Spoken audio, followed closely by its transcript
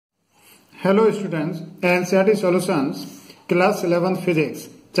Hello students, Ncert solutions, class 11th physics,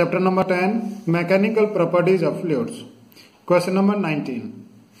 chapter number 10, mechanical properties of fluids. Question number 19.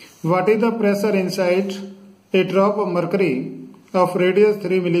 What is the pressure inside a drop of mercury of radius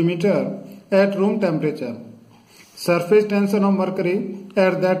 3 mm at room temperature? Surface tension of mercury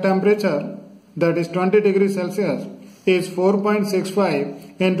at that temperature, that is 20 degrees Celsius, is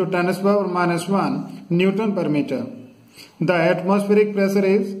 4.65 into 10⁻⁻1 Newton per meter. The atmospheric pressure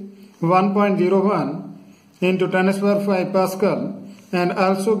is 1.01 into 10⁵ Pascal and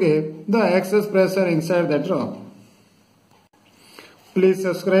also give the excess pressure inside the drop. Please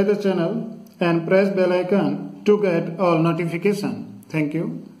subscribe the channel and press bell icon to get all notification. Thank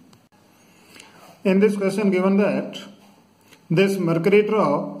you. In this question given that this mercury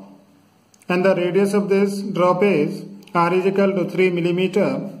drop and the radius of this drop is r is equal to 3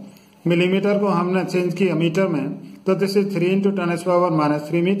 millimetre को हमने change किया metre में, तो this is 3 into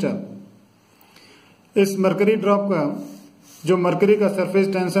 10⁻³ metre. इस mercury drop का जो mercury का surface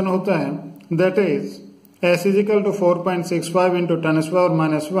tension होता है that is S is equal to 4.65 into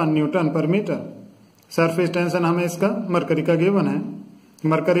 10⁻⁻1 Newton पर मीटर. सरफेस टेंशन हमें इसका मरकरी का गिवन है.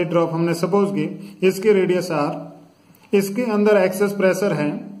 मरकरी ड्रॉप हमने सपोज की, इसकी रेडियस r, इसके अंदर एक्सेस प्रेशर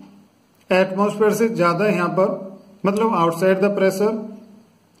है, एटमॉस्फेयर से ज्यादा यहाँ पर, मतलब आउटसाइड द प्रेशर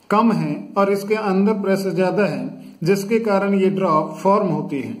कम है और इसके अंदर प्रेशर ज्यादा है, जिसके कारण ये ड्रॉप फॉर्म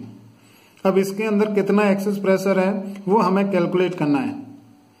होती है. अब इसके अंदर कितना एक्सेस प्रेशर है वो हमें कैलकुलेट करना है,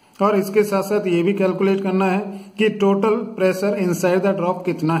 और इसके साथ साथ ये भी कैलकुलेट करना है कि total pressure inside the drop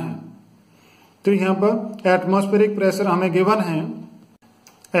कितना है. तो यहाँ पर एटमॉस्फेरिक प्रेशर हमें गिवन है.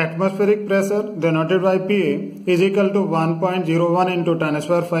 Atmospheric pressure denoted by PA is equal to 1.01 into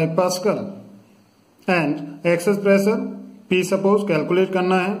 10⁵ pascal and excess pressure P suppose calculate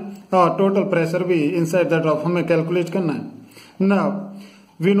करना है, और टोटल प्रेशर भी इनसाइड द ड्रॉप हमें कैलकुलेट करना है. Now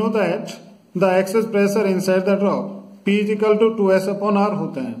we know that the excess pressure inside the drop P is equal to 2S/R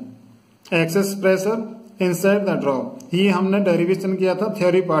होता है. Excess pressure inside the drop, ये हमने डेरिवेशन किया था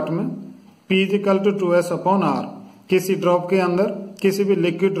थ्योरी पार्ट में. P is equal to 2S/R. किसी ड्रॉप के अंदर, किसी भी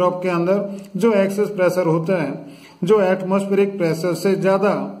लिक्विड ड्रॉप के अंदर जो एक्सेस प्रेशर होता है, जो एटमॉस्फेरिक प्रेशर से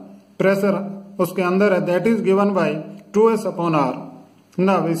ज्यादा प्रेशर उसके अंदर है, that is given by 2S/R.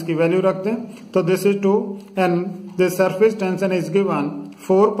 Now इसकी वैल्यू रखते हैं, तो this is 2 and this surface tension is given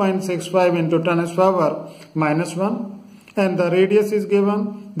 4.65 into 10⁻⁻1 and the radius is given,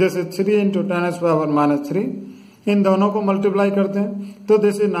 this is 3 into 10⁻⁻3. इन दोनों को मल्टीप्लाई करते हैं तो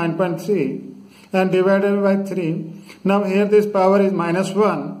this is 9.3 and divided by 3. Now here this power is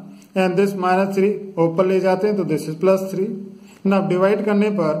 -1 and this -3 ऊपर ले जाते हैं तो this is +3. Now डिवाइड करने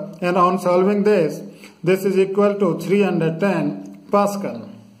पर and on solving this is equal to 310 Pascal.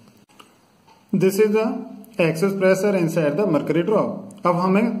 This is the excess pressure inside the mercury drop. अब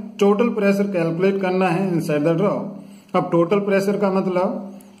हमें total pressure calculate करना है इनसाइड द ड्रॉप. अब टोटल प्रेशर का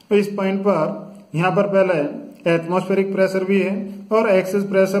मतलब इस पॉइंट पर यहाँ पर पहले एटमॉस्फेरिक प्रेशर भी है और एक्सेस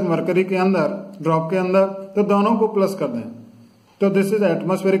प्रेशर मरकरी के अंदर, ड्रॉप के अंदर, तो दोनों को प्लस कर दें. तो this is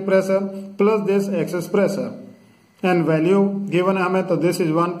atmospheric pressure plus this excess pressure and value given है हमें, तो दिस इज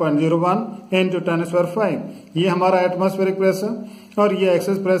 1.01 into 10⁵. ये हमारा एटमॉस्फेरिक प्रेशर और ये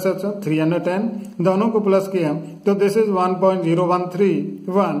एक्सेस प्रेशर 310, दोनों को प्लस किया तो दिस इज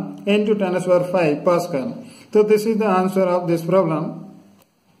 1.0131 into 10⁵ पास्कल. तो this is the answer of this problem.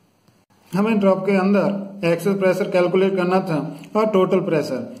 हमें ड्रॉप के अंदर एक्सेस प्रेशर कैलकुलेट करना था और टोटल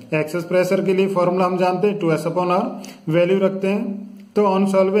प्रेशर. एक्सेस प्रेशर के लिए फॉर्मूला हम जानते हैं 2S/R. वैल्यू रखते हैं तो on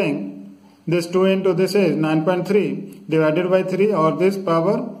solving this 2 into this is 9.3 divided by 3 or this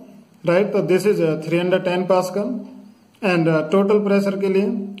power, right? So this is 310 Pascal and total pressure के लिए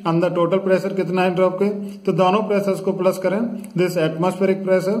अंदर टोटल प्रेशर कितना है ड्रॉप के, तो दोनों प्रेशर्स को प्लस करें, this atmospheric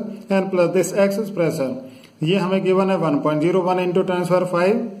pressure and plus this excess pressure. ये हमें गिवन है 1.01 into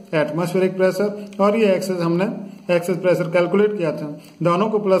 10⁵ एटमॉस्फेरिक प्रेशर, और ये एक्सेस हमने एक्सेस प्रेशर कैलकुलेट किया था. दोनों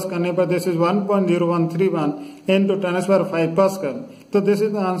को प्लस करने पर दिस इज 1.0131 into 10⁵ पास्कल. तो this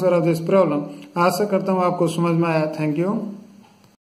is the answer of this problem. आशा करता हूँ आपको समझ में आया. Thank you.